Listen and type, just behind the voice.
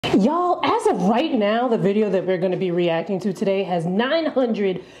Y'all, as of right now, the video that we're going to be reacting to today has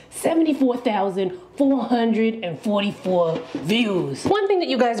 974,444 views. One thing that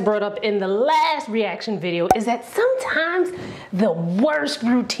you guys brought up in the last reaction video is that sometimes the worst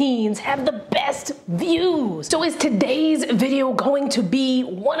routines have the best views. So is today's video going to be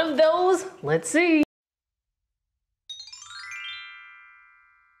one of those? Let's see.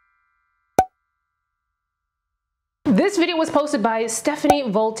 This video was posted by Stephanie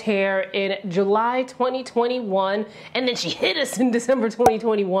Voltaire in July 2021, and then she hit us in December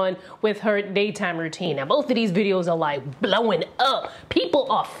 2021 with her daytime routine. Now, both of these videos are like blowing up. People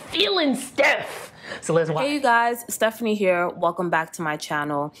are feeling Steph. So let's watch. Hey you guys, Stephanie here. Welcome back to my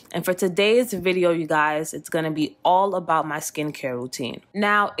channel. And for today's video, you guys, it's going to be all about my skincare routine.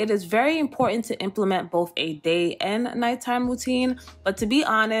 Now, it is very important to implement both a day and nighttime routine, but to be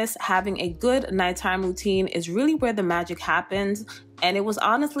honest, having a good nighttime routine is really where the magic happens. And it was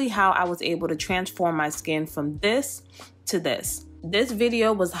honestly how I was able to transform my skin from this to this. This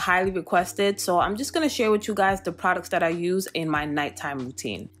video was highly requested, so I'm just going to share with you guys the products that I use in my nighttime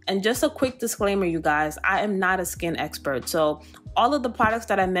routine. And just a quick disclaimer, you guys, I am not a skin expert, so all of the products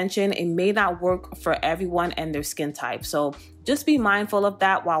that I mentioned, it may not work for everyone and their skin type. So just be mindful of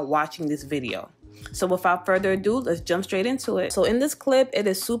that while watching this video. So without further ado, let's jump straight into it. So in this clip, it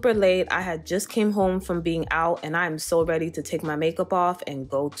is super late. I had just came home from being out and I'm so ready to take my makeup off and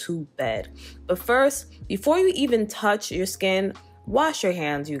go to bed. But first, before you even touch your skin, wash your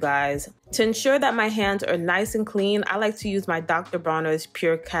hands, you guys. To ensure that my hands are nice and clean, I like to use my Dr. Bronner's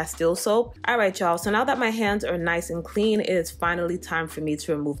Pure Castile soap. All right, y'all, so now that my hands are nice and clean, it is finally time for me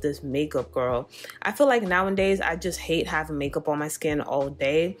to remove this makeup, girl. I feel like nowadays, I just hate having makeup on my skin all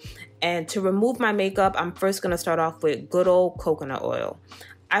day. And to remove my makeup, I'm first gonna start off with good old coconut oil.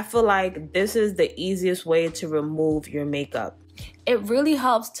 I feel like this is the easiest way to remove your makeup. It really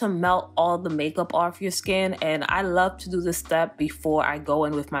helps to melt all the makeup off your skin, and I love to do this step before I go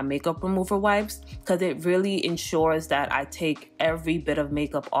in with my makeup remover wipes because it really ensures that I take every bit of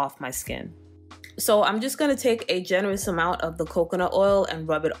makeup off my skin. So I'm just going to take a generous amount of the coconut oil and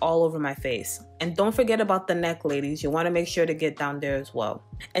rub it all over my face. And don't forget about the neck, ladies. You want to make sure to get down there as well.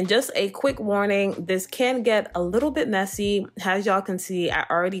 And just a quick warning, this can get a little bit messy. As y'all can see, I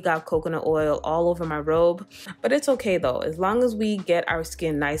already got coconut oil all over my robe. But it's okay though. As long as we get our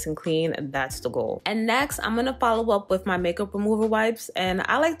skin nice and clean, that's the goal. And next, I'm going to follow up with my makeup remover wipes. And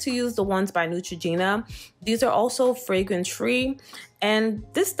I like to use the ones by Neutrogena. These are also fragrance free. And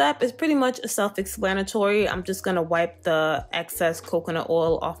this step is pretty much self-explanatory. I'm just gonna wipe the excess coconut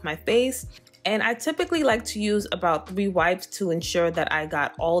oil off my face. And I typically like to use about 3 wipes to ensure that I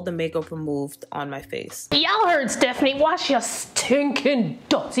got all the makeup removed on my face. Y'all heard Stephanie, wash your stinking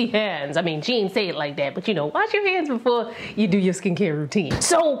dirty hands. I mean, she didn't say it like that, but you know, wash your hands before you do your skincare routine.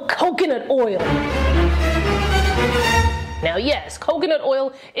 So, coconut oil. Now, yes, coconut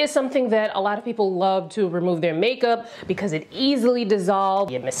oil is something that a lot of people love to remove their makeup because it easily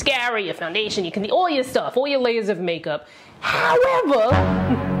dissolves your mascara, your foundation, all your stuff, all your layers of makeup. However,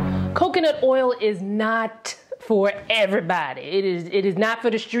 coconut oil is not for everybody. It is not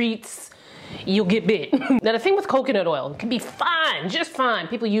for the streets. You'll get bit. Now, the thing with coconut oil, it can be fine, just fine.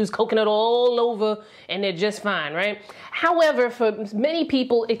 People use coconut all over and they're just fine, right? However, for many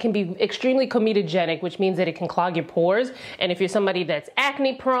people, it can be extremely comedogenic, which means that it can clog your pores. And if you're somebody that's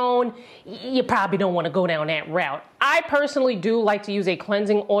acne prone, you probably don't want to go down that route. I personally do like to use a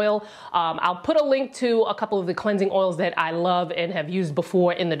cleansing oil. I'll put a link to a couple of the cleansing oils that I love and have used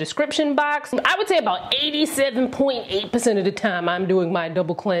before in the description box. I would say about 87.8% of the time I'm doing my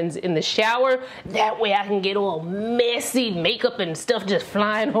double cleanse in the shower. That way I can get all messy makeup and stuff just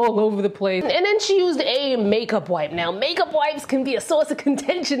flying all over the place. And then she used a makeup wipe. Now, makeup wipes can be a source of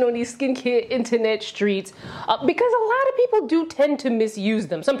contention on these skincare internet streets because a lot of people do tend to misuse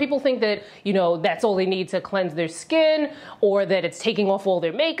them. Some people think that, you know, that's all they need to cleanse their skin, or that it's taking off all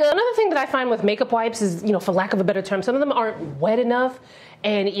their makeup. Another thing that I find with makeup wipes is, you know, for lack of a better term, some of them aren't wet enough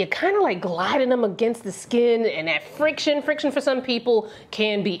and you're kind of like gliding them against the skin, and that friction for some people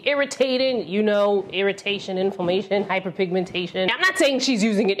can be irritating, you know, irritation, inflammation, hyperpigmentation. Now, I'm not saying she's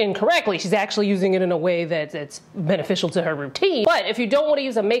using it incorrectly. She's actually using it in a way that's beneficial to her routine. But if you don't want to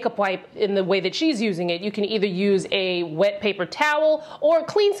use a makeup wipe in the way that she's using it, you can either use a wet paper towel, or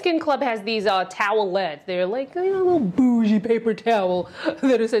Clean Skin Club has these towelettes. They're like a little bougie paper towel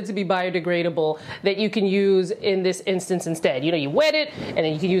that are said to be biodegradable that you can use in this instance instead. You know, you wet it, and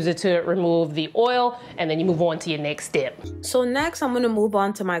then you can use it to remove the oil, and then you move on to your next step. So next I'm going to move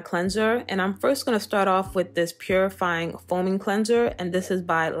on to my cleanser, and I'm first going to start off with this purifying foaming cleanser, and this is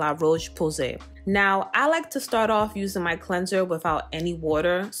by La Roche-Posay. Now, I like to start off using my cleanser without any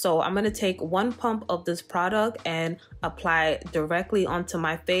water, so I'm going to take 1 pump of this product and apply it directly onto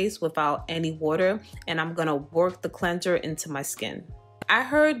my face without any water, and I'm going to work the cleanser into my skin. I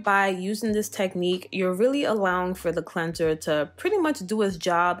heard by using this technique, you're really allowing for the cleanser to pretty much do its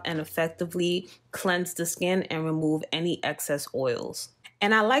job and effectively cleanse the skin and remove any excess oils.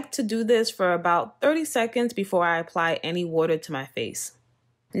 And I like to do this for about 30 seconds before I apply any water to my face.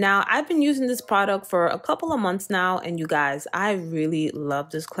 Now, I've been using this product for a couple of months now, and you guys, I really love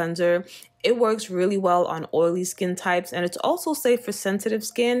this cleanser. It works really well on oily skin types, and it's also safe for sensitive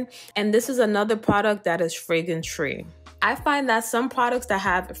skin. And this is another product that is fragrance-free. I find that some products that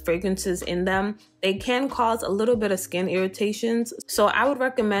have fragrances in them, they can cause a little bit of skin irritations. So I would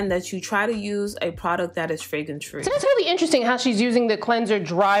recommend that you try to use a product that is fragrance-free. So that's really interesting how she's using the cleanser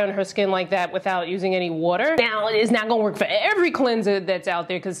dry on her skin like that without using any water. Now, it's not gonna work for every cleanser that's out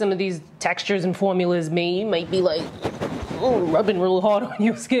there, because some of these textures and formulas might be like, rubbing real hard on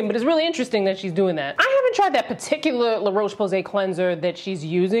your skin, but it's really interesting that she's doing that. I haven't tried that particular La Roche-Posay cleanser that she's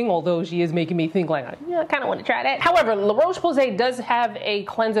using, although she is making me think like, yeah, I kind of want to try that. However, La Roche-Posay does have a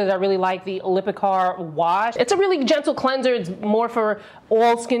cleanser that I really like, the Lipikar Wash. It's a really gentle cleanser. It's more for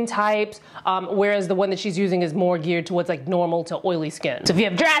all skin types, whereas the one that she's using is more geared towards like normal to oily skin. So if you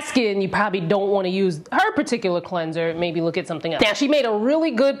have dry skin, you probably don't want to use her particular cleanser. Maybe look at something else. Now, she made a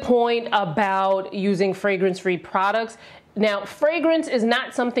really good point about using fragrance-free products. Now, fragrance is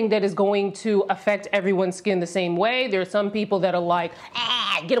not something that is going to affect everyone's skin the same way. There are some people that are like,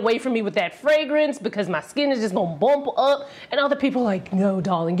 get away from me with that fragrance because my skin is just gonna bump up. And other people are like, no,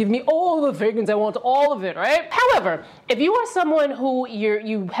 darling, give me all the fragrance. I want all of it, right? However, if you are someone who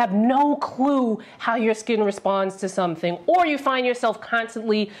you have no clue how your skin responds to something, or you find yourself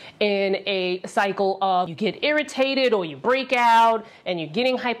constantly in a cycle of you get irritated or you break out and you're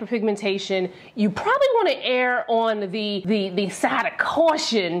getting hyperpigmentation, you probably want to err on the side of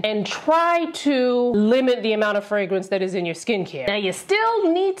caution and try to limit the amount of fragrance that is in your skincare. Now, you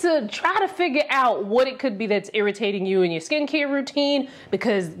still need to try to figure out what it could be that's irritating you in your skincare routine,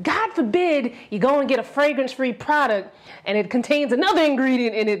 because God forbid you go and get a fragrance-free product and it contains another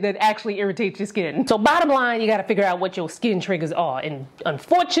ingredient in it that actually irritates your skin. So bottom line, you got to figure out what your skin triggers are, and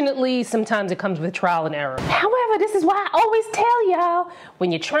unfortunately sometimes it comes with trial and error. However, this is why I always tell y'all,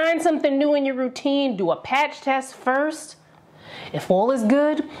 when you're trying something new in your routine, do a patch test first. If all is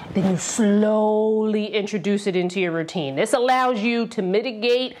good, then you slowly introduce it into your routine. This allows you to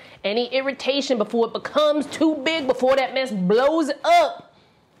mitigate any irritation before it becomes too big, before that mess blows up,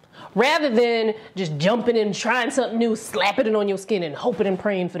 rather than just jumping in, trying something new, slapping it on your skin and hoping and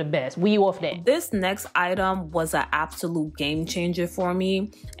praying for the best. We off that. This next item was an absolute game changer for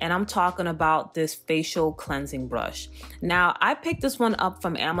me, and I'm talking about this facial cleansing brush. Now, I picked this one up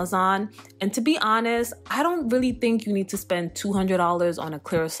from Amazon, and to be honest, I don't really think you need to spend $200 on a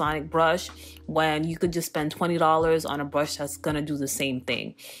Clarisonic brush when you could just spend $20 on a brush that's gonna do the same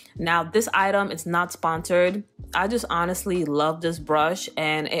thing. Now, this item is not sponsored. I just honestly love this brush,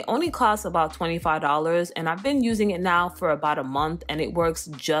 and it only costs about $25, and I've been using it now for about a month, and it works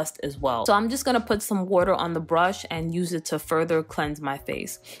just as well. So I'm just gonna put some water on the brush and use it to further cleanse my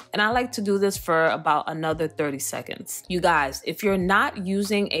face. And I like to do this for about another 30 seconds. You guys, if you're not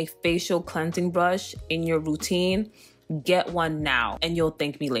using a facial cleansing brush in your routine, get one now and you'll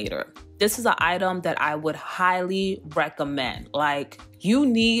thank me later. This is an item that I would highly recommend. Like, you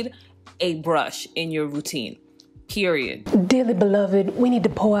need a brush in your routine, period. Dearly beloved, we need to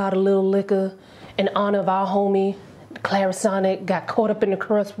pour out a little liquor in honor of our homie Clarisonic, got caught up in the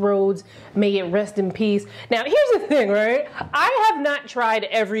crossroads. May it rest in peace. Now, here's the thing, right? I have not tried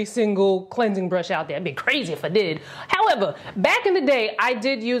every single cleansing brush out there. It'd be crazy if I did. However, back in the day, I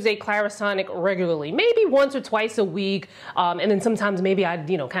did use a Clarisonic regularly, maybe once or twice a week, and then sometimes maybe I'd,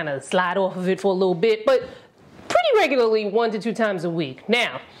 kind of slide off of it for a little bit, but pretty regularly, 1 to 2 times a week.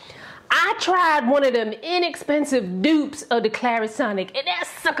 Now, I tried one of them inexpensive dupes of the Clarisonic, and that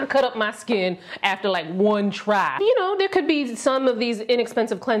sucker cut up my skin after like one try. There could be some of these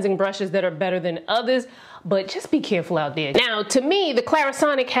inexpensive cleansing brushes that are better than others, but just be careful out there. Now, to me, the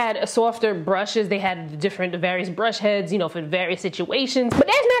Clarisonic had softer brushes. They had the various brush heads, for various situations. But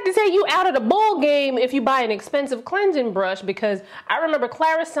that's not to say you out of the ball game if you buy an expensive cleansing brush, because I remember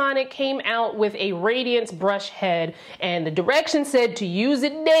Clarisonic came out with a Radiance brush head, and the directions said to use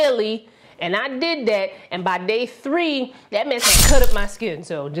it daily. And I did that, and by day 3, that mess had cut up my skin,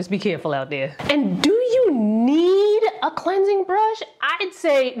 so just be careful out there. And do you need a cleansing brush, I'd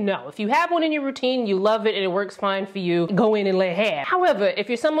say no. If you have one in your routine, you love it and it works fine for you, go in and let hair. However, if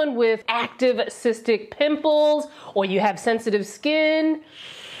you're someone with active cystic pimples or you have sensitive skin,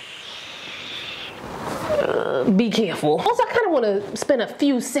 be careful. Also, I kind of want to spend a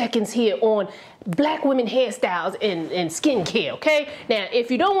few seconds here on Black women hairstyles and skincare, okay? Now,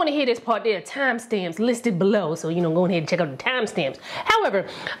 if you don't want to hear this part, there are timestamps listed below, so go ahead and check out the timestamps. However,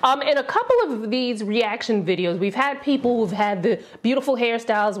 in a couple of these reaction videos, we've had people who've had the beautiful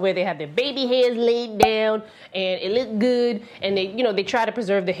hairstyles where they have their baby hairs laid down and it looked good, and they try to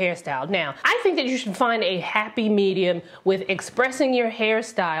preserve the hairstyle. Now, I think that you should find a happy medium with expressing your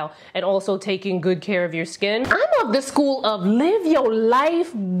hairstyle and also taking good care of your skin. I'm of the school of live your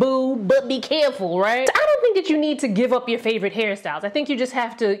life, boo, but be careful. Right? I don't think that you need to give up your favorite hairstyles. I think you just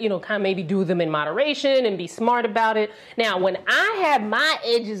have to, kind of maybe do them in moderation and be smart about it. Now, when I have my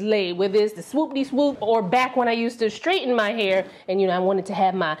edges laid, whether it's the swoopty swoop or back when I used to straighten my hair and, I wanted to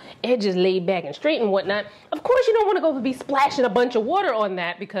have my edges laid back and straight and whatnot, of course you don't want to go be splashing a bunch of water on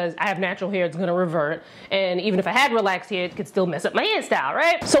that because I have natural hair, it's going to revert. And even if I had relaxed hair, it could still mess up my hairstyle,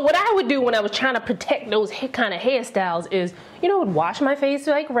 right? So what I would do when I was trying to protect those kind of hairstyles is, wash my face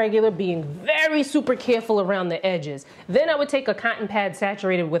like regular, being very super careful around the edges. Then I would take a cotton pad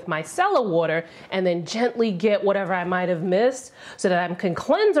saturated with micellar water and then gently get whatever I might have missed so that I can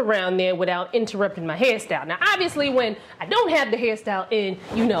cleanse around there without interrupting my hairstyle. Now, obviously, when I don't have the hairstyle in,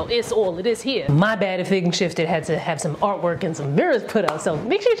 it's all of this here. My bad if things shifted, had to have some artwork and some mirrors put up. So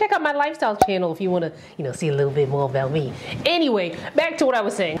make sure you check out my lifestyle channel if you want to, see a little bit more about me. Anyway, back to what I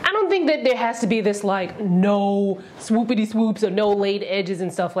was saying. I don't think that there has to be this like no swoopity swoops or no laid edges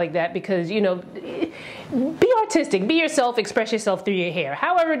and stuff like that because, be artistic, be yourself, express yourself through your hair.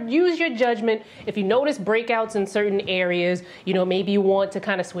 However, use your judgment. If you notice breakouts in certain areas, maybe you want to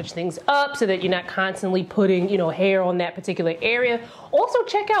kind of switch things up so that you're not constantly putting, hair on that particular area. Also,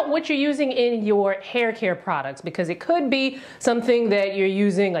 check out what you're using in your hair care products because it could be something that you're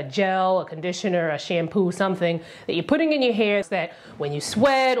using, a gel, a conditioner, a shampoo, something that you're putting in your hair so that when you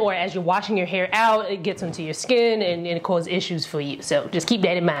sweat or as you're washing your hair out, it gets into your skin and it causes issues for you. So just keep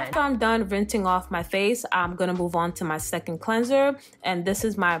that in mind. After I'm done rinsing off my face, I'm gonna move on to my second cleanser, and this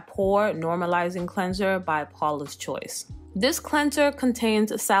is my Pore Normalizing Cleanser by Paula's Choice. This cleanser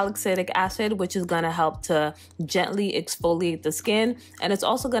contains salicylic acid, which is going to help to gently exfoliate the skin, and it's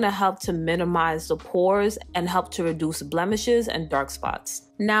also going to help to minimize the pores and help to reduce blemishes and dark spots.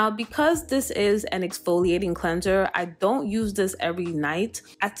 Now, because this is an exfoliating cleanser, I don't use this every night.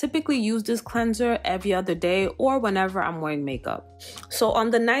 I typically use this cleanser every other day or whenever I'm wearing makeup. So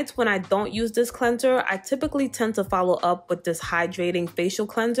on the nights when I don't use this cleanser, I typically tend to follow up with this hydrating facial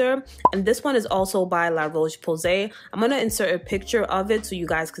cleanser. And this one is also by La Roche-Posay. I'm going to insert a picture of it so you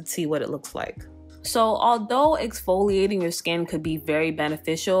guys could see what it looks like. So although exfoliating your skin could be very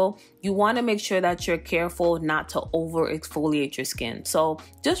beneficial, you want to make sure that you're careful not to over exfoliate your skin. So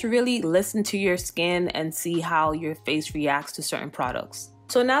just really listen to your skin and see how your face reacts to certain products.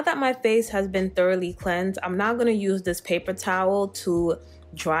 So now that my face has been thoroughly cleansed, I'm now going to use this paper towel to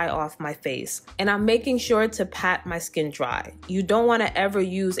dry off my face, and I'm making sure to pat my skin dry. You don't want to ever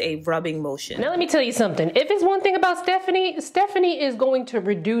use a rubbing motion. Now let me tell you something. If it's one thing about Stephanie is going to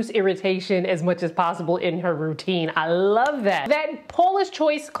reduce irritation as much as possible in her routine. I love that. That Paula's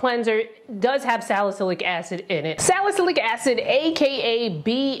Choice cleanser does have salicylic acid in it. Salicylic acid, aka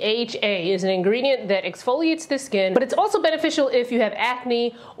BHA, is an ingredient that exfoliates the skin, but it's also beneficial if you have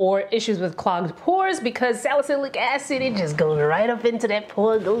acne or issues with clogged pores, because salicylic acid, it just goes right up into that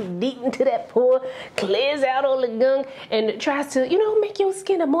pore, goes deep into that pore, clears out all the gunk, and tries to, make your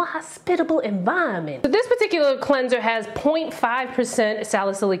skin a more hospitable environment. So this particular cleanser has 0.5%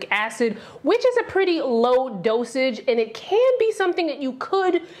 salicylic acid, which is a pretty low dosage, and it can be something that you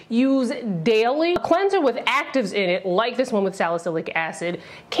could use daily. A cleanser with actives in it, like this one with salicylic acid,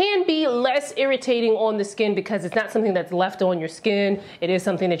 can be less irritating on the skin because it's not something that's left on your skin. It is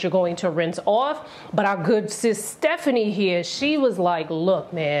something that you're going to rinse off. But our good sis Stephanie here, she was like,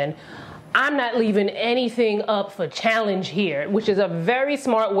 look, man, I'm not leaving anything up for challenge here, which is a very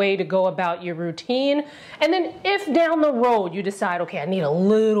smart way to go about your routine. And then if down the road you decide, okay, I need a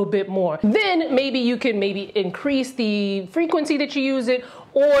little bit more, then maybe you can increase the frequency that you use it,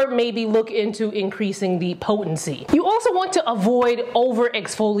 or maybe look into increasing the potency. You also want to avoid over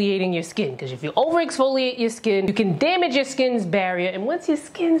exfoliating your skin, because if you over exfoliate your skin, you can damage your skin's barrier, and once your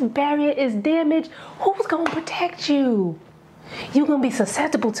skin's barrier is damaged, who's gonna protect you? you're gonna be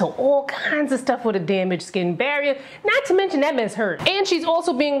susceptible to all kinds of stuff with a damaged skin barrier, not to mention that mess hurt. And she's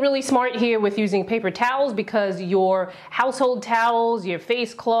also being really smart here with using paper towels, because your household towels, your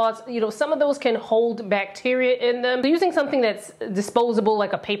face cloths, you know, some of those can hold bacteria in them. So using something that's disposable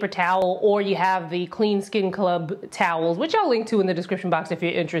like a paper towel, or you have the Clean Skin Club towels, which I'll link to in the description box if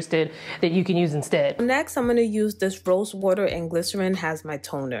you're interested, that you can use instead. Next, I'm gonna use this rose water and glycerin as my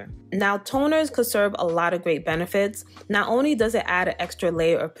toner. Now, toners could serve a lot of great benefits. Not only does it add an extra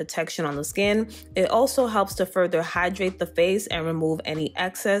layer of protection on the skin, it also helps to further hydrate the face and remove any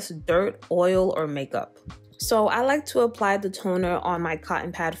excess dirt, oil, or makeup. So I like to apply the toner on my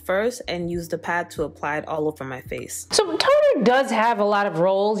cotton pad first and use the pad to apply it all over my face. So toner does have a lot of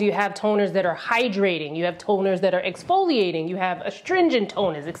roles. You have toners that are hydrating, you have toners that are exfoliating, you have astringent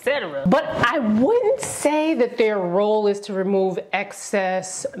toners, etc. But I wouldn't say that their role is to remove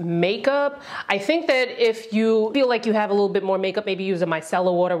excess makeup. I think that if you feel like you have a little bit more makeup, maybe use a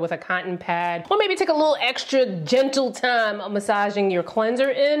micellar water with a cotton pad, or maybe take a little extra gentle time massaging your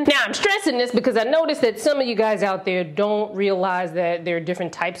cleanser in. Now, I'm stressing this because I noticed that some of you guys out there don't realize that there are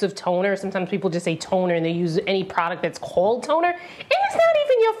different types of toner. Sometimes people just say toner and they use any product that's called toner, and it's not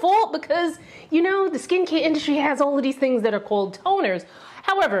even your fault, because, you know, the skincare industry has all of these things that are called toners.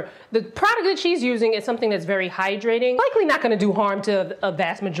 However, the product that she's using is something that's very hydrating, likely not going to do harm to a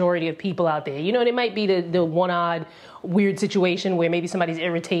vast majority of people out there. You know, it might be the one odd weird situation where maybe somebody's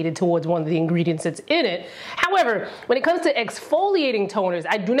irritated towards one of the ingredients that's in it. However, when it comes to exfoliating toners,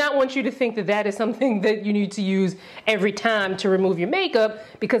 I do not want you to think that that is something that you need to use every time to remove your makeup,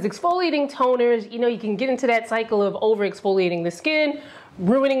 because exfoliating toners, you know, you can get into that cycle of over exfoliating the skin,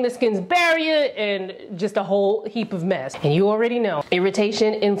 ruining the skin's barrier, and just a whole heap of mess. And you already know,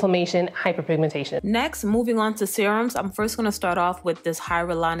 irritation, inflammation, hyperpigmentation. Next, moving on to serums, I'm first going to start off with this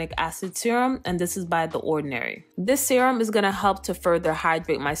hyaluronic acid serum, and this is by The Ordinary. This serum is going to help to further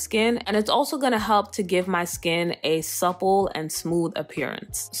hydrate my skin, and it's also going to help to give my skin a supple and smooth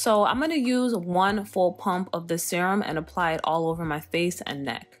appearance. So I'm going to use 1 full pump of this serum and apply it all over my face and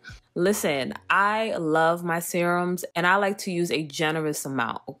neck. Listen, I love my serums and I like to use a generous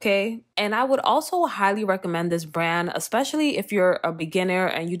amount, okay? And I would also highly recommend this brand, especially if you're a beginner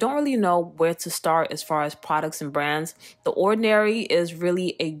and you don't really know where to start as far as products and brands. The Ordinary is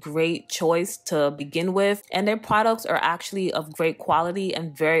really a great choice to begin with, and their products are actually of great quality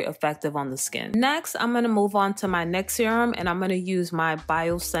and very effective on the skin. Next, I'm going to move on to my neck serum, and I'm going to use my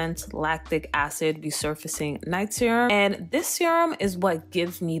Bioscent Lactic Acid Resurfacing Night Serum. And this serum is what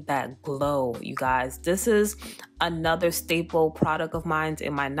gives me that glow, you guys. This is another staple product of mine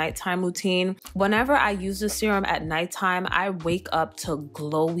in my nighttime routine. Whenever I use this serum at nighttime, I wake up to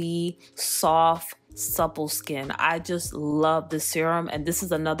glowy, soft, supple skin. I just love this serum, and this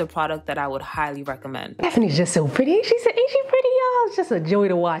is another product that I would highly recommend. Stephanie's just so pretty. Ain't she pretty, y'all? It's just a joy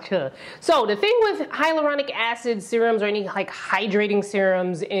to watch her. So the thing with hyaluronic acid serums or any like hydrating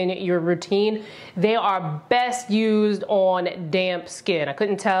serums in your routine, they are best used on damp skin. I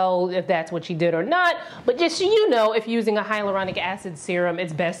couldn't tell if that's what she did or not, but just so you know, if you're using a hyaluronic acid serum,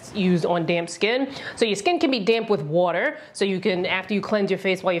 it's best used on damp skin. So your skin can be damp with water, so you can, after you cleanse your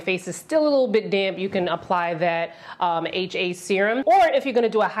face while your face is still a little bit damp, you can apply that HA serum. Or if you're going to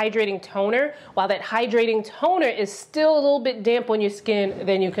do a hydrating toner, while that hydrating toner is still a little bit damp on your skin,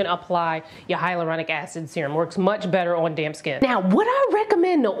 then you can apply your hyaluronic acid serum. Works much better on damp skin. Now, would I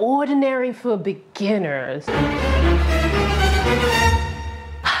recommend The Ordinary for beginners?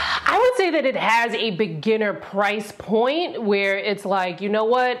 I would say that it has a beginner price point where it's like, you know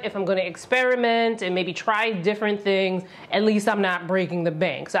what, if I'm going to experiment and maybe try different things, at least I'm not breaking the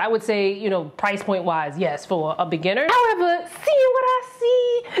bank. So I would say, you know, price point wise, yes, for a beginner. However, seeing what I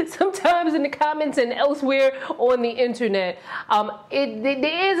see sometimes in the comments and elsewhere on the internet,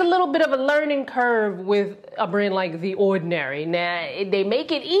 there is a little bit of a learning curve with a brand like The Ordinary. Now, they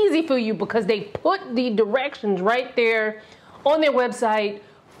make it easy for you because they put the directions right there on their website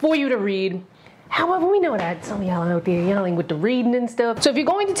for you to read. However, we know that some of y'all out there, y'all ain't with the reading and stuff. So if you're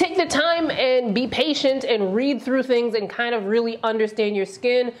going to take the time and be patient and read through things and kind of really understand your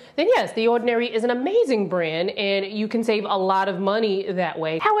skin, then yes, The Ordinary is an amazing brand and you can save a lot of money that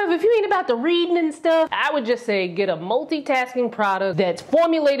way. However, if you ain't about the reading and stuff, I would just say get a multitasking product that's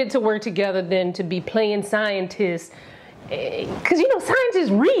formulated to work together than to be playing scientist. Because, you know,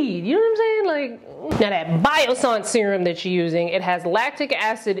 scientists read, you know what I'm saying? Like, now that Bioscent serum that you're using, it has lactic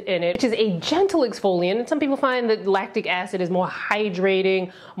acid in it, which is a gentle exfoliant. And some people find that lactic acid is more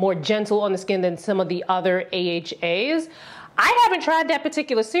hydrating, more gentle on the skin than some of the other AHAs. I haven't tried that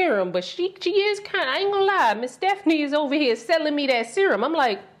particular serum, but she is kind of, I ain't gonna lie, Miss Stephanie is over here selling me that serum. I'm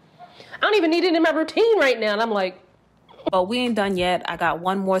like, I don't even need it in my routine right now. And I'm like, But we ain't done yet. I got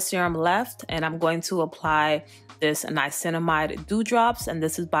one more serum left, and I'm going to apply this niacinamide dew drops, and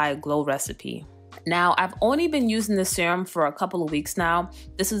this is by Glow Recipe. Now, I've only been using this serum for a couple of weeks now.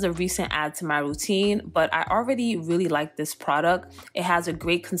 This is a recent add to my routine, but I already really like this product. It has a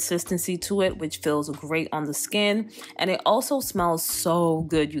great consistency to it, which feels great on the skin. And it also smells so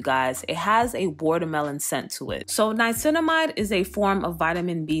good, you guys. It has a watermelon scent to it. So niacinamide is a form of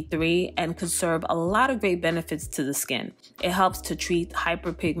vitamin B3 and could serve a lot of great benefits to the skin. It helps to treat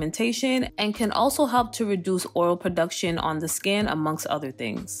hyperpigmentation and can also help to reduce oil production on the skin, amongst other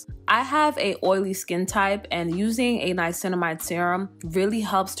things. I have a oily skin type, and using a niacinamide serum really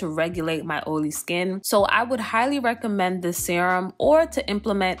helps to regulate my oily skin. So I would highly recommend this serum, or to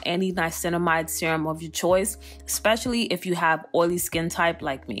implement any niacinamide serum of your choice, especially if you have oily skin type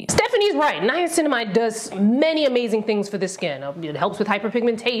like me. Stephanie's right. Niacinamide does many amazing things for the skin. It helps with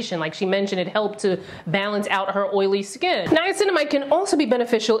hyperpigmentation. Like she mentioned, it helped to balance out her oily skin. Niacinamide can also be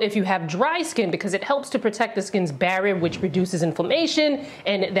beneficial if you have dry skin, because it helps to protect the skin's barrier, which reduces inflammation,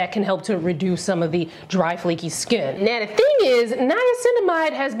 and that can help to reduce some of the dry, flaky skin. Now, the thing is,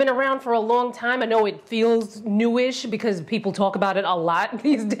 niacinamide has been around for a long time. I know it feels newish because people talk about it a lot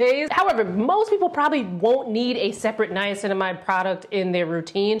these days. However, most people probably won't need a separate niacinamide product in their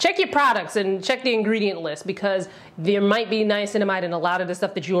routine. Check your products and check the ingredient list, because there might be niacinamide in a lot of the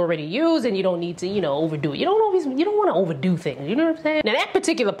stuff that you already use, and you don't need to, overdo it. You don't want to overdo things, you know what I'm saying? Now, that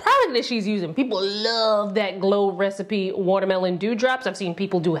particular product that she's using, people love that Glow Recipe watermelon dew drops. I've seen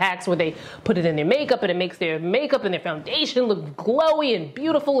people do hacks where they put it in their makeup and it makes their makeup and their foundation look glowy and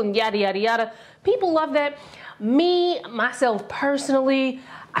beautiful and yada yada yada. People love that. Myself personally,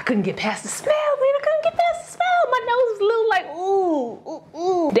 I couldn't get past the smell, man. I couldn't get past the smell. My nose was a little like,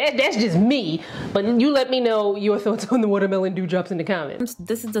 ooh. That's just me. But you let me know your thoughts on the watermelon dew drops in the comments.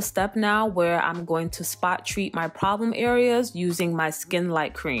 This is the step now where I'm going to spot treat my problem areas using my Skin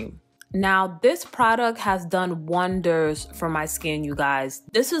Light Cream. Now, this product has done wonders for my skin, you guys.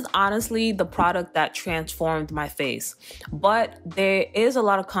 This is honestly the product that transformed my face. But there is a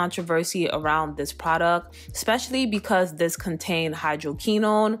lot of controversy around this product, especially because this contained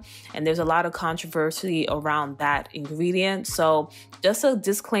hydroquinone, and there's a lot of controversy around that ingredient. So just a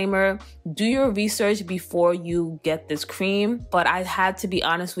disclaimer, do your research before you get this cream. But I had to be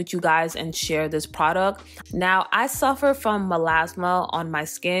honest with you guys and share this product. Now, I suffer from melasma on my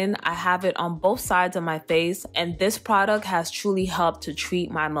skin. I have it on both sides of my face, and this product has truly helped to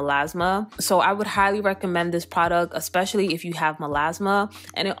treat my melasma. So I would highly recommend this product, especially if you have melasma,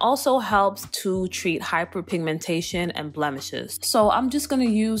 and it also helps to treat hyperpigmentation and blemishes. So I'm just going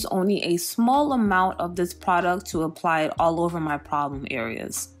to use only a small amount of this product to apply it all over my problem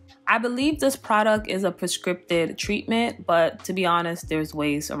areas. I believe this product is a prescriptive treatment, but to be honest, there's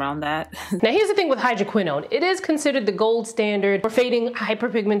ways around that. Now, here's the thing with hydroquinone. It is considered the gold standard for fading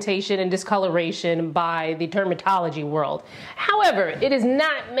hyperpigmentation and discoloration by the dermatology world. However, it is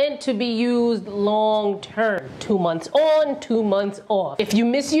not meant to be used long term, 2 months on, 2 months off. If you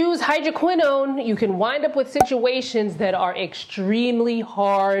misuse hydroquinone, you can wind up with situations that are extremely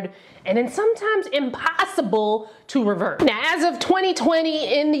hard and then sometimes impossible to revert. Now, as of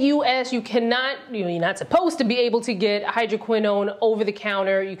 2020 in the US, you're not supposed to be able to get hydroquinone over the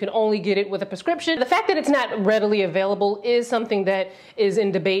counter. You can only get it with a prescription. The fact that it's not readily available is something that is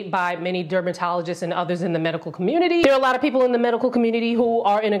in debate by many dermatologists and others in the medical community. There are a lot of people in the medical community who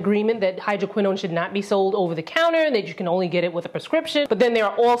are in agreement that hydroquinone should not be sold over the counter and that you can only get it with a prescription. But then there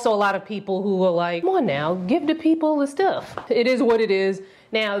are also a lot of people who are like, come on now, give the people the stuff. It is what it is.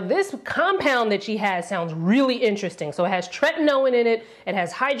 Now, this compound that she has sounds really interesting. So it has tretinoin in it, it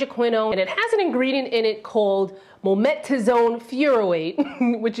has hydroquinone, and it has an ingredient in it called mometasone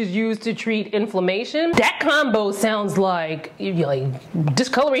furoate, which is used to treat inflammation. That combo sounds like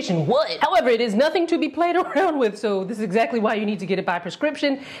discoloration what? However, it is nothing to be played around with, so this is exactly why you need to get it by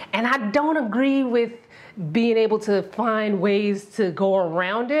prescription. And I don't agree with being able to find ways to go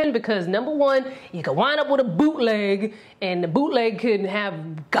around it, because number one, you can wind up with a bootleg, and the bootleg can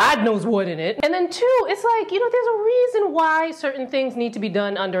have God knows what in it. And then two, it's like, there's a reason why certain things need to be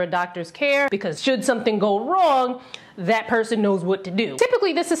done under a doctor's care, because should something go wrong, that person knows what to do.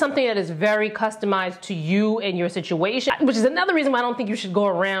 Typically, this is something that is very customized to you and your situation, which is another reason why I don't think you should go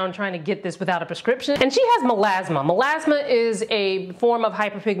around trying to get this without a prescription. And she has melasma. Melasma is a form of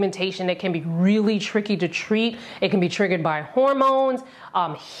hyperpigmentation that can be really tricky to treat. It can be triggered by hormones,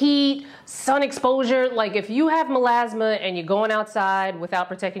 heat, sun exposure. Like if you have melasma and you're going outside without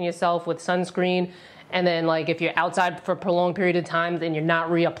protecting yourself with sunscreen, And then like if you're outside for a prolonged period of time and you're not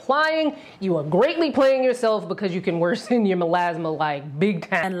reapplying, you are greatly playing yourself because you can worsen your melasma like big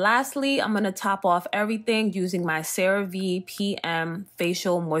time. And lastly, I'm gonna top off everything using my CeraVe PM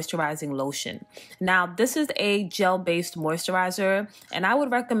Facial Moisturizing Lotion. Now, this is a gel-based moisturizer, and I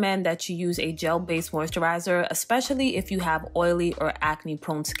would recommend that you use a gel-based moisturizer, especially if you have oily or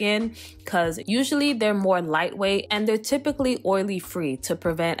acne-prone skin, because usually they're more lightweight and they're typically oily-free to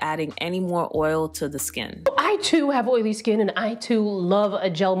prevent adding any more oil to the skin. I too have oily skin, and I too love a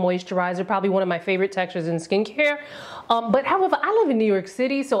gel moisturizer, probably one of my favorite textures in skincare. But however, I live in New York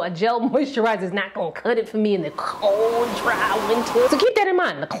City, so a gel moisturizer is not gonna cut it for me in the cold, dry winter. So keep that in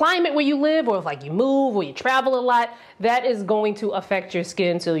mind. The climate where you live, or if like you move or you travel a lot, that is going to affect your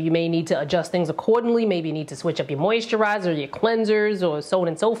skin, so you may need to adjust things accordingly. Maybe you need to switch up your moisturizer, your cleansers, or so on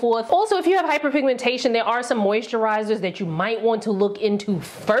and so forth. Also, if you have hyperpigmentation, there are some moisturizers that you might want to look into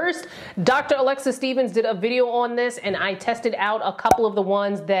first. Dr. Alexa Stevens did a video on this, and I tested out a couple of the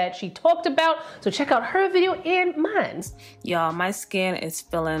ones that she talked about, so check out her video and mine. Y'all, my skin is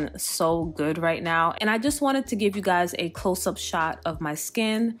feeling so good right now, and I just wanted to give you guys a close-up shot of my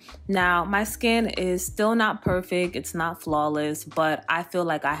skin. Now, my skin is still not perfect, it's not flawless, but I feel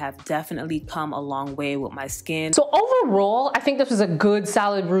like I have definitely come a long way with my skin. So overall, I think this was a good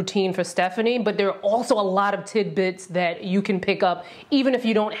solid routine for Stephanie, but there are also a lot of tidbits that you can pick up even if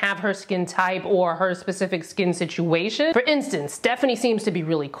you don't have her skin type or her specific skin situation. For instance, Stephanie seems to be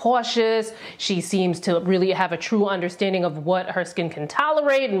really cautious. She seems to really have a true understanding of what her skin can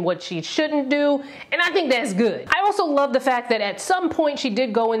tolerate and what she shouldn't do, and I think that's good. I also love the fact that at some point she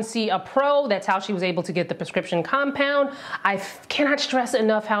did go and see a pro. That's how she was able to get the prescription compound. I cannot stress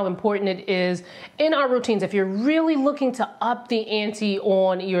enough how important it is in our routines. If you're really looking to up the ante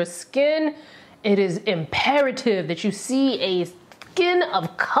on your skin, it is imperative that you see a Skin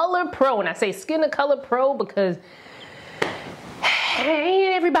of Color pro. And I say Skin of Color pro because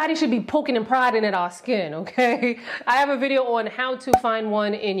ain't everybody should be poking and prodding at our skin, okay? I have a video on how to find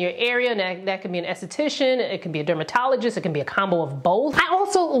one in your area, and that can be an esthetician, it can be a dermatologist, it can be a combo of both. I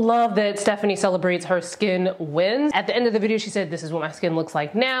also love that Stephanie celebrates her skin wins. At the end of the video, she said, this is what my skin looks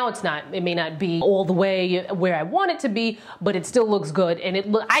like now. It may not be all the way where I want it to be, but it still looks good,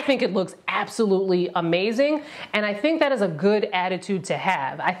 and I think it looks absolutely amazing, and I think that is a good attitude to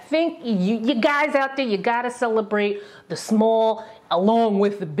have. I think you guys out there, you gotta celebrate the small along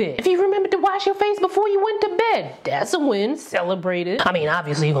with the big. If you remember to wash your face before you went to bed, that's a win. Celebrate it. I mean,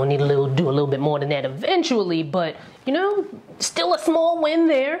 obviously you're gonna need to do a little bit more than that eventually, but you know, still a small win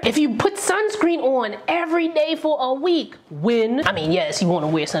there. If you put sunscreen on every day for a week, win. I mean, yes, you wanna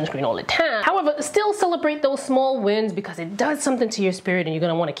wear sunscreen all the time. However, still celebrate those small wins because it does something to your spirit and you're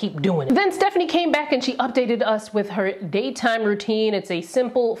gonna wanna keep doing it. Then Stephanie came back and she updated us with her daytime routine. It's a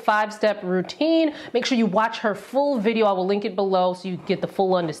simple 5-step routine. Make sure you watch her full video. I will link it below so you get the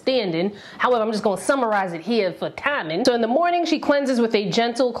full understanding. However, I'm just gonna summarize it here for timing. So in the morning, she cleanses with a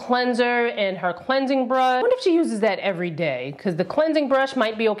gentle cleanser and her cleansing brush. I wonder if she uses that every day, because the cleansing brush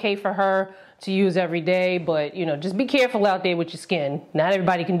might be okay for her to use every day, but you know, just be careful out there with your skin. Not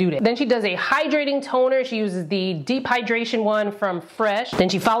everybody can do that. Then she does a hydrating toner. She uses the deep hydration one from Fresh. Then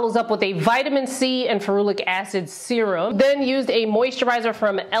she follows up with a vitamin C and ferulic acid serum. Then used a moisturizer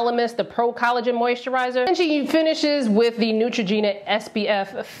from Elemis, the Pro Collagen Moisturizer. And she finishes with the Neutrogena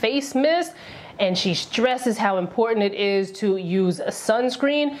SPF face mist. And she stresses how important it is to use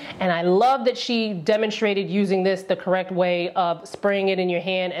sunscreen. And I love that she demonstrated using this the correct way of spraying it in your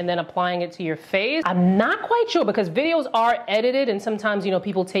hand and then applying it to your face. I'm not quite sure because videos are edited and sometimes, you know,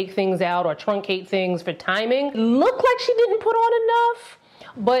 people take things out or truncate things for timing. Looked like she didn't put on enough.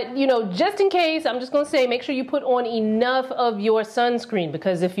 But, you know, just in case, I'm just going to say, make sure you put on enough of your sunscreen,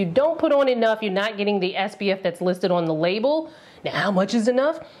 because if you don't put on enough, you're not getting the SPF that's listed on the label. Now, how much is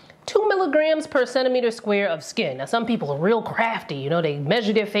enough? 2 milligrams per centimeter square of skin. Now, some people are real crafty, you know, they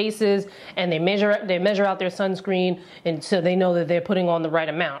measure their faces and they measure out their sunscreen, and so they know that they're putting on the right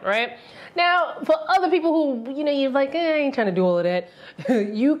amount, right? Now, for other people who, you know, you're like, I ain't trying to do all of that,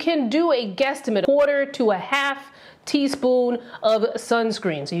 you can do a guesstimate, 1/4 to 1/2 teaspoon of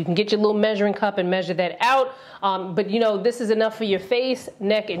sunscreen. So you can get your little measuring cup and measure that out. But you know, this is enough for your face,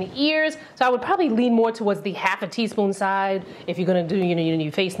 neck, and ears. So I would probably lean more towards the 1/2 teaspoon side if you're gonna do, you know,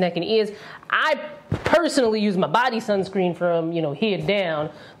 your face, neck, and ears. I personally use my body sunscreen from, you know, here down,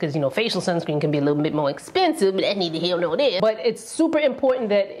 because, you know, facial sunscreen can be a little bit more expensive, but I need to hell know this. But it's super important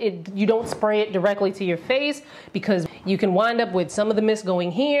that you don't spray it directly to your face, because you can wind up with some of the mist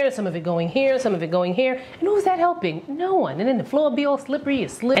going here, some of it going here, some of it going here. And who's that helping? No one. And then the floor be all slippery, you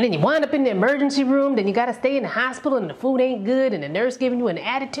slip. And then you wind up in the emergency room, then you gotta stay in the hospital and the food ain't good and the nurse giving you an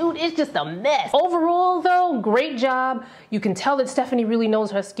attitude. It's just a mess. Overall though, great job. You can tell that Stephanie really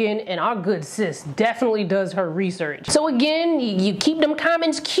knows her skin, and our good sis definitely does her research. So again, you keep them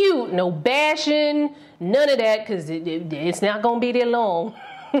comments cute, no bashing, none of that, because it's not gonna be there long.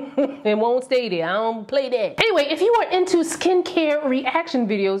 It won't stay there. I don't play that. Anyway, if you are into skincare reaction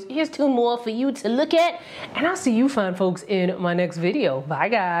videos, here's 2 more for you to look at, and I'll see you fine folks in my next video. Bye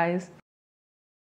guys.